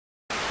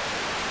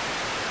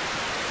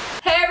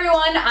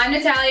everyone, I'm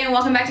Natalia and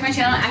welcome back to my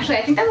channel. Actually,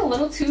 I think that's a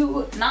little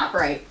too not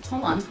bright.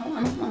 Hold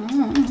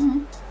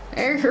on.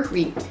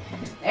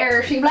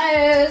 There she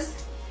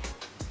blows.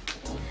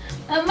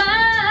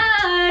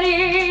 Almighty.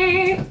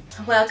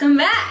 Welcome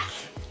back.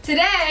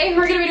 Today,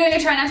 we're gonna be doing a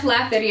try not to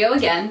laugh video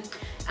again.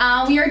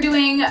 We are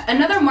doing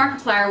another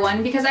Markiplier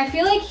one because I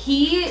feel like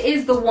he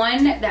is the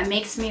one that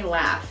makes me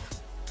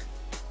laugh.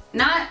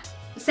 Not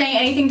saying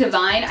anything to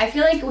Vine. I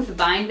feel like with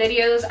Vine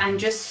videos, I'm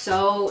just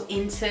so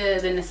into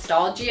the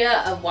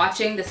nostalgia of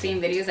watching the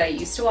same videos that I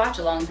used to watch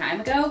a long time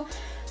ago.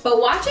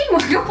 But watching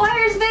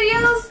Markiplier's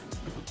videos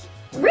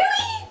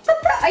really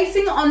put the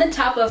icing on the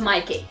top of my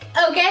cake,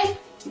 okay?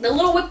 The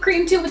little whipped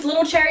cream too with the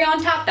little cherry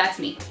on top, that's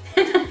me.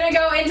 I'm gonna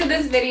go into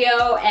this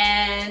video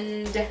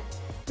and we're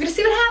gonna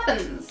see what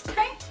happens,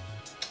 okay?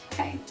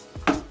 Okay.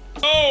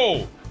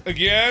 Oh!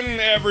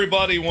 Again,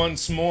 everybody,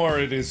 once more,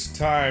 it is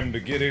time to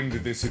get into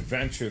this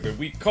adventure that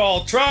we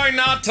call Try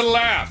Not to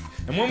Laugh.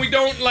 And when we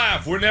don't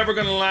laugh, we're never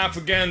gonna laugh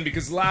again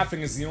because laughing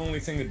is the only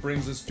thing that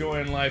brings us joy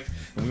in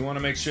life, and we want to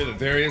make sure that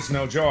there is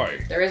no joy.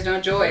 There is no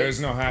joy. There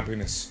is no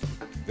happiness.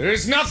 There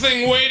is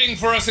nothing waiting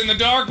for us in the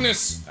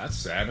darkness. That's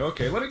sad.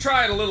 Okay, let me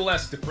try it a little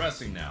less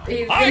depressing now.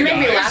 Hi guys,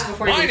 me laugh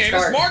before my you name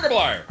start. is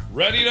Markiplier.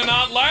 Ready to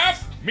not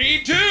laugh?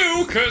 Me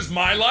too, cause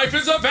my life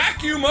is a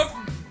vacuum of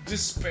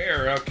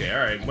despair. Okay,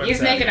 alright.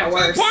 He's making it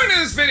worse. The point of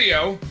this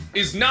video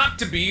is not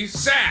to be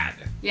sad.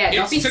 Yeah,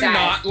 don't be sad. It's to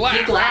not laugh.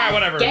 Be glad.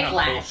 Whatever. Get no,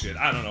 glad. bullshit.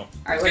 I don't know.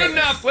 All right, good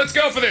enough. Let's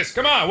go for this.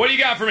 Come on. What do you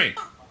got for me?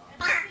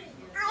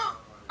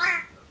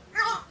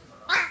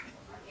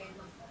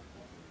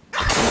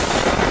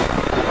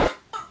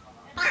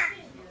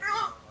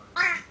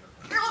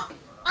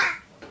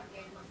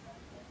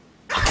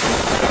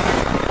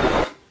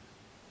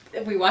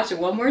 If we watch it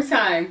one more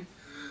time.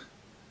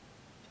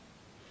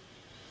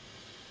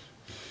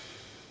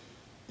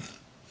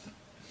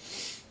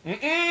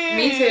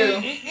 Me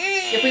too.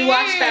 If we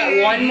watch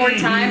that one more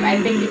time, I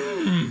think,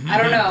 I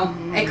don't know,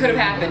 it could have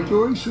happened.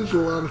 Joy says a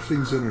lot of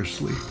things in her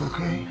sleep,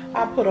 okay?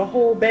 I put a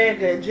whole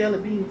bag of jelly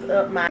beans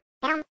up my...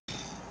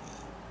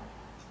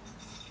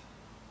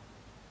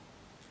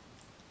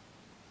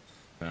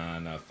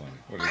 Not funny.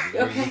 What is it? Okay.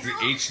 What is this, the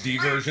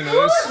HD version of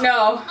this?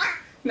 No.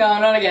 No,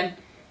 not again.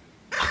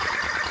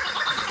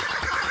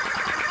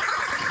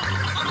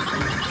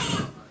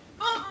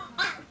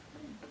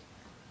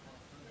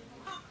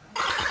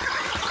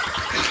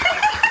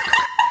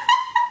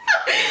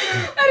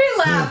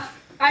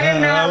 I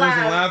did not laugh. I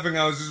wasn't laughing,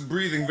 I was just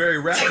breathing very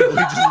rapidly,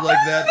 just like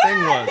that thing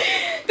was.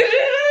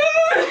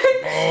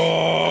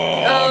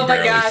 Oh my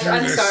gosh,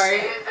 I'm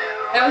sorry.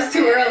 That was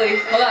too early.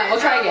 Hold on, we'll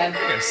try again. I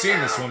think I've seen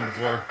this one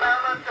before.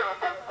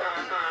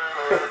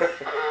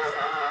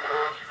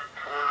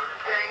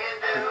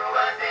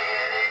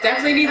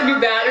 Definitely needs new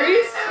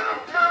batteries.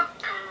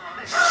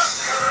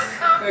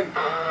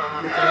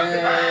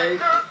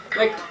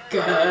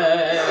 Good.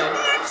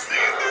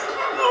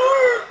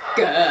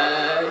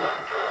 Good.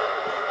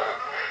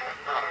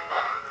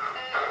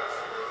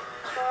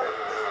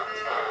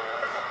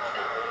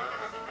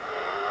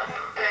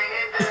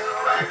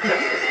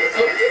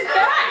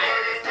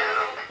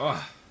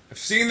 Oh, I've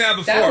seen that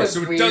before,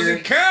 so it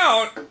doesn't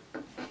count,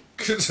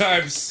 because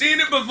I've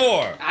seen it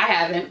before. I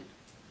haven't.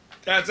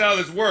 That's how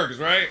this works,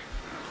 right?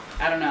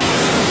 I don't know.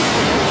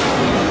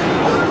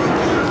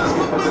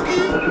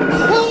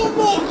 Oh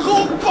my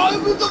god,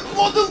 baby, the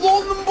bloody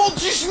London bus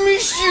just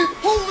missed you!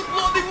 Holy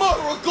bloody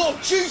mother of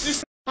God,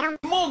 Jesus! My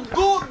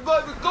god,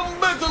 baby, come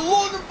back, the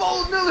London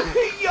bus nearly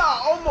hit ya!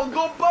 Oh my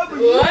god,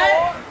 baby,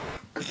 what?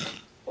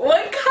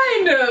 What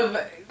kind of...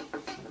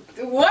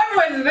 What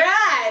was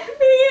that?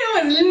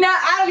 It was not.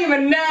 I don't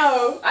even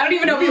know. I don't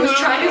even know if he was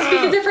trying to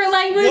speak a different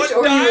language. What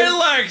or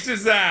dialect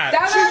is that?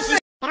 Jesus!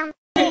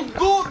 Oh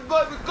god,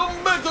 baby,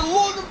 come back, the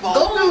London bus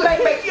nearly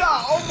hit ya!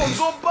 Oh my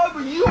god,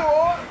 baby, you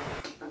alright?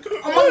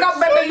 Oh my god,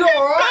 baby, you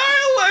alright? What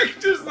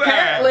dialect is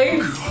that? Apparently.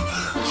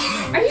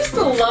 I used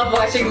to love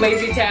watching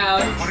Lazy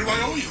Town. What do I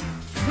owe you?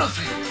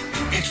 Nothing.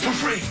 It's for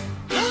free.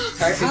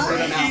 Sorry, people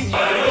don't know.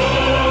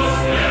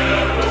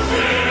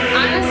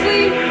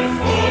 Honestly.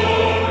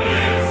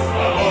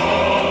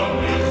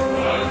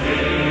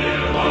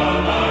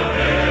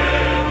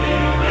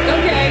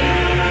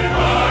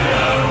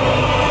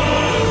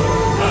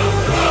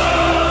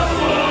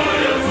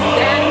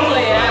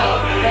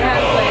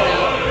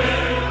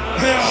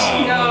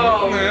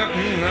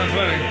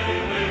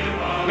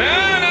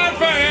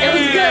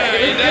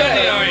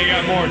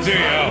 Do you?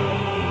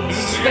 This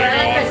is But I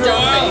gonna like go that on for a dumb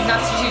while. things,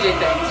 not strategic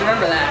things.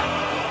 Remember that.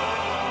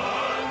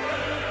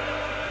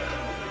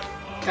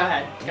 Go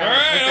ahead.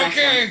 Alright,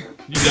 okay.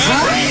 You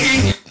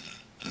done?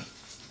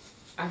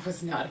 I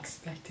was not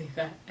expecting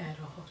that at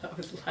all. That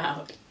was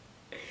loud.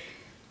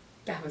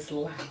 That was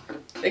loud.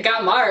 It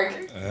got Mark.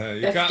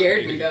 That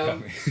scared me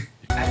though.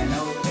 I didn't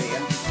know the video.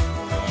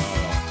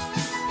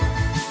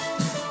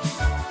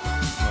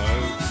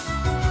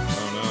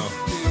 Oh no.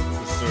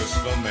 This sort of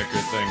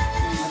filmmaker thing.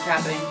 What's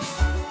happening?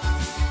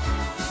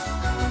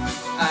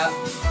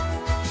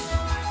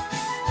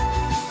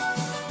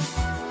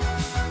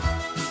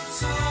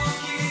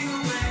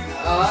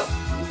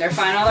 They're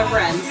finding all their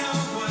friends.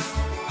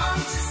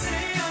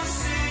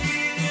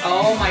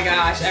 Oh my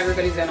gosh,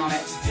 everybody's in on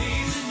it.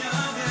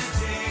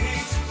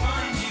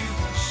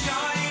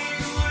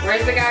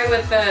 Where's the guy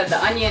with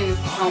the onion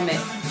helmet?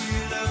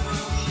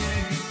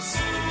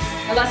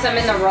 Unless I'm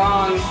in the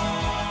wrong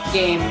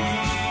game.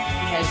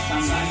 Okay,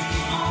 somebody.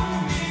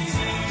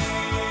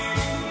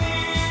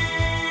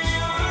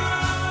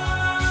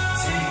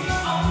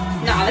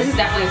 No, this is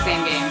definitely the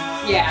same game.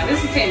 Yeah,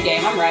 this is the same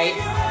game, I'm right.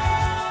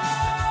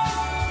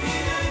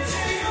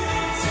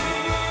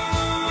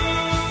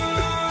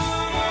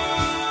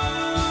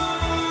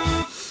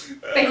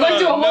 They went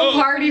to a whole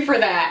party for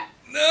that.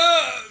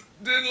 No,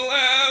 didn't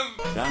laugh.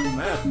 John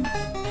Madden.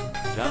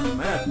 John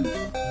Madden.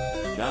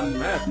 John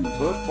Madden.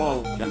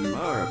 Football. John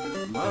Merv.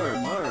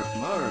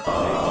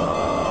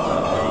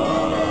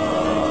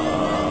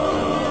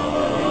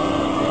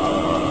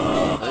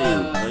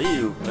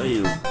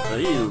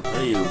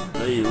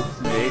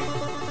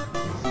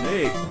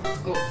 Snake.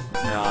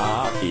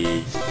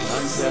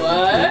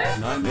 What?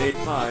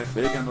 985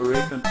 big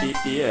American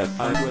TTF.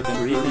 I'm with a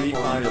really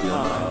high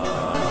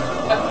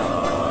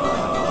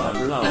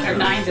There are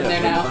 9s in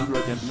there now.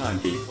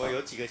 190. 我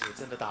有几个球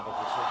真的打得不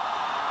错。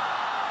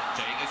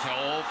这个球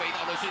飞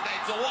到了是在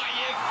左外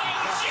野方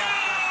向。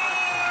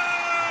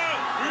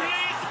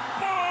This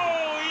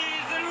ball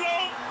is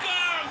long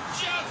gone,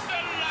 just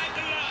like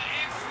the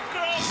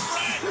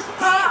ex-girlfriend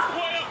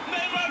will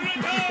never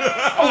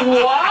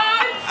return.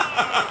 What?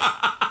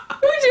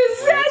 Who just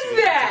says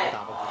that? 打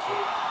得不错。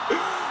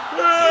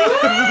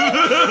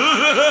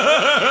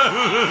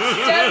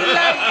 Just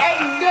like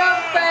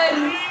ex-girlfriend.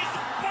 This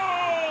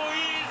ball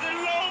is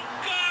long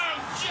gone,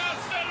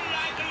 just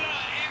like the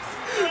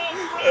ex-girlfriend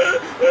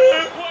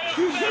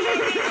will never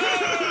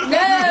return. No,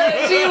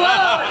 she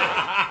won't.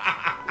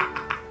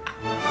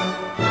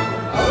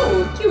 Oh,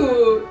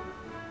 cute.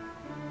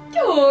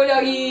 Cute,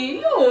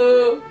 doggy.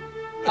 Oh.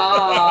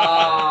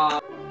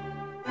 Aww.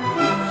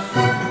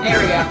 There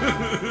we go.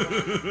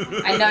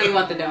 I know you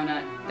want the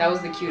donut. That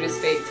was the cutest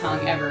fake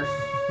tongue ever.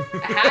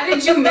 How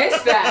did you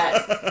miss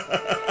that?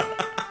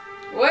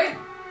 What?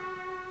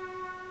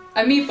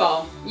 A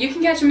meatball. You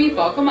can catch a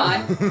meatball. Come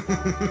on.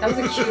 That was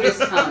the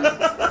cutest tongue.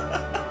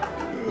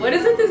 What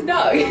is it, this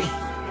dog?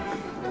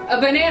 A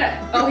banana.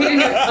 Oh, he didn't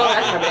do it. Oh,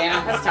 that's not a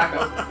banana. That's a taco.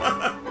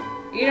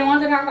 You didn't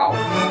want the taco.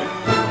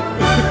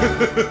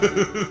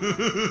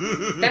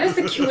 That is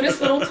the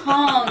cutest little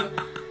tongue.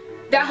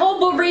 That whole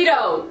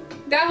burrito.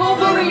 That whole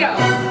burrito.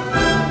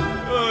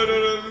 Oh, I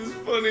don't know if it's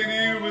funny to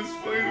you, but it's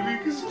funny to me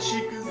because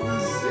Chica's the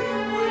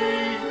same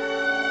way.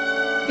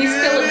 He's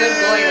still a good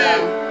boy,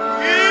 though.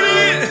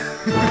 Get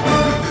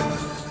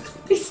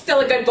He's still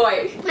a good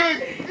boy.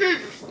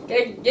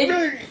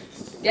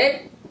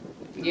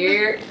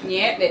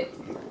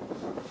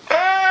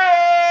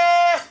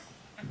 Yeah.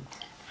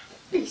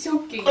 He's so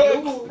cute.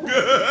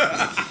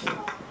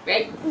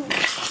 Right?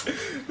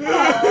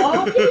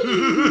 Aww, baby.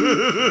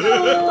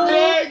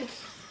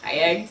 I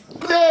egged.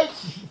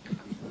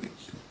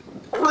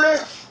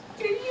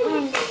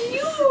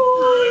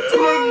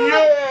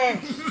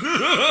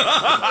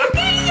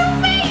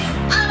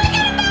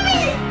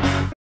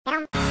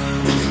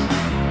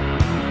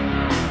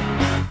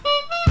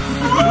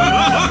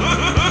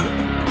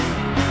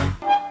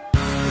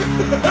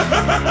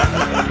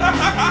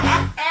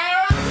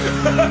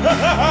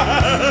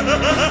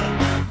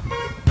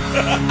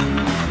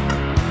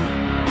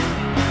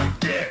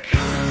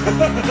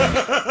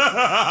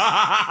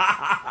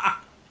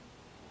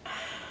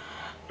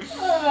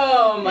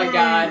 Oh my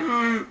god.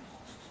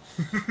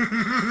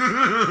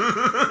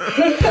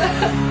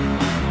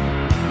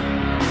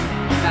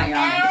 Not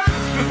yawning.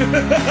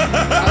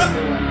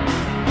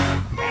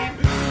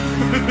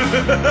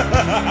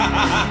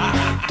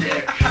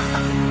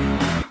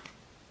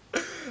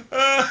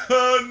 That was a good one.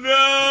 Oh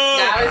no!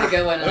 That was a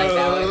good one. I like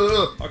that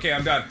one. Okay,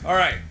 I'm done. All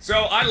right,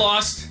 so I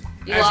lost.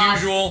 You as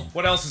lost. usual.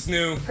 What else is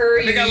new? Per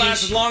I think I usual.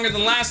 lasted longer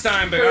than last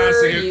time, but Per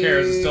honestly, who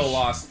cares? It's still a usual.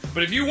 loss.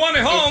 But if you won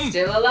at home,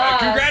 still a loss.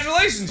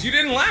 Congratulations! You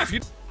didn't laugh. You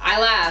I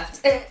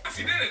laughed. did it.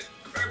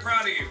 I'm very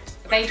proud of you.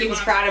 Thank you. He's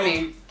proud of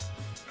me.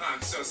 Oh,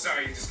 I'm so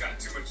sorry. You just got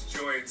too much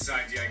joy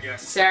inside you, I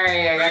guess.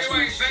 Sorry, I got too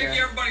Anyway, much thank joy.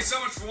 you everybody so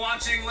much for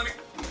watching.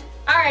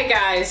 Alright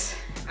guys,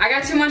 I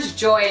got too much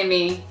joy in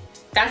me.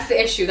 That's the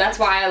issue. That's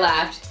why I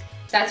laughed.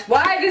 That's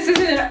why this is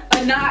a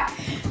not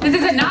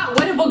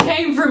winnable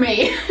game for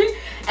me.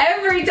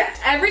 Every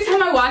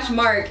time I watch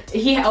Mark,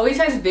 he always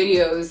has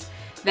videos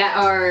that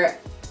are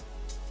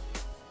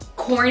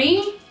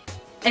corny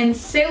and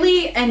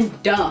silly and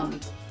dumb.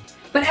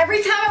 But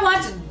every time I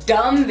watch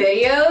dumb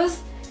videos,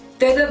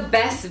 they're the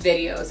best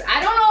videos.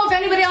 I don't know if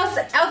anybody else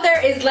out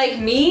there is like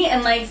me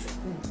and likes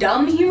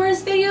dumb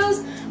humorous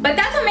videos, but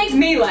that's what makes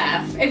me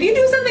laugh. If you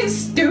do something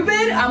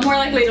stupid, I'm more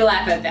likely to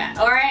laugh at that,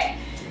 alright?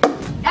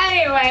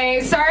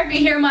 Anyway, sorry if you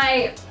hear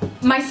my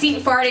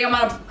seat farting.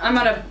 I'm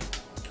on a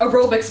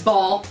aerobics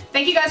ball.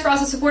 Thank you guys for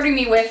also supporting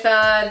me with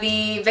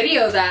the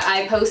video that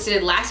I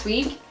posted last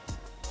week.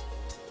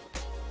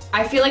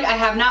 I feel like I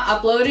have not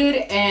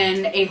uploaded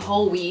in a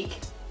whole week.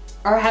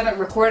 or haven't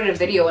recorded a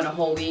video in a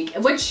whole week,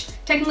 which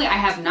technically I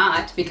have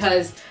not,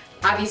 because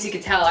obviously you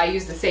can tell I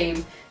use the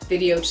same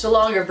video, just a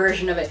longer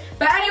version of it.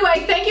 But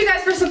anyway, thank you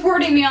guys for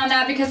supporting me on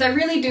that, because I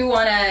really do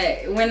want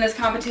to win this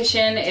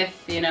competition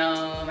if, you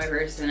know, my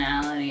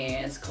personality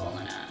is cool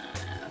enough.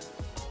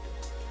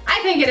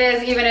 I think it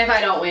is, even if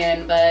I don't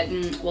win, but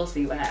we'll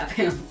see what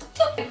happens.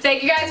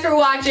 Thank you guys for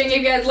watching. If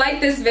you guys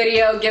like this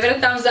video, give it a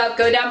thumbs up,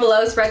 go down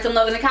below, spread some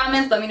love in the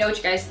comments, let me know what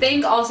you guys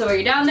think. Also, while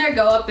you're down there,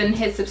 go up and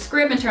hit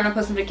subscribe and turn on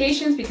post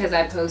notifications, because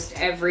I post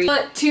every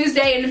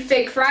Tuesday and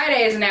Fake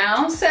Fridays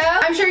now. So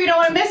I'm sure you don't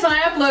want to miss when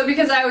I upload,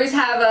 because I always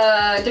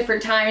have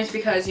different times,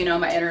 because, you know,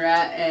 my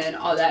internet and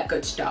all that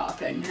good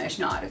stuff, and it's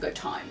not a good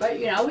time. But,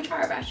 you know, we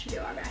try our best to do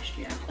our best,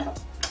 you know.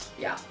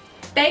 Yeah.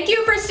 Thank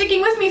you for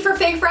sticking with me for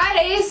Fake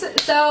Fridays.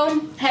 So,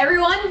 hey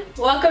everyone,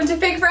 welcome to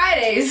Fake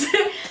Fridays.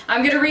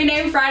 I'm gonna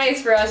rename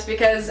Fridays for us,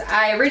 because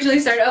I originally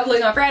started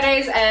uploading on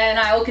Fridays, and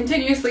I will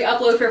continuously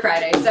upload for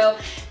Fridays. So,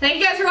 thank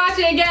you guys for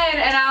watching again,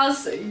 and I'll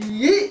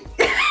see.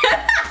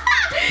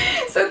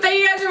 So, thank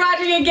you guys for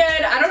watching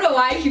again. I don't know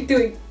why I keep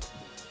doing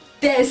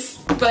this,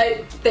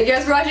 but thank you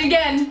guys for watching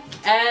again,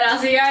 and I'll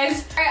see you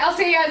guys. Alright, I'll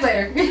see you guys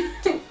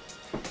later.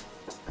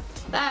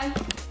 Bye.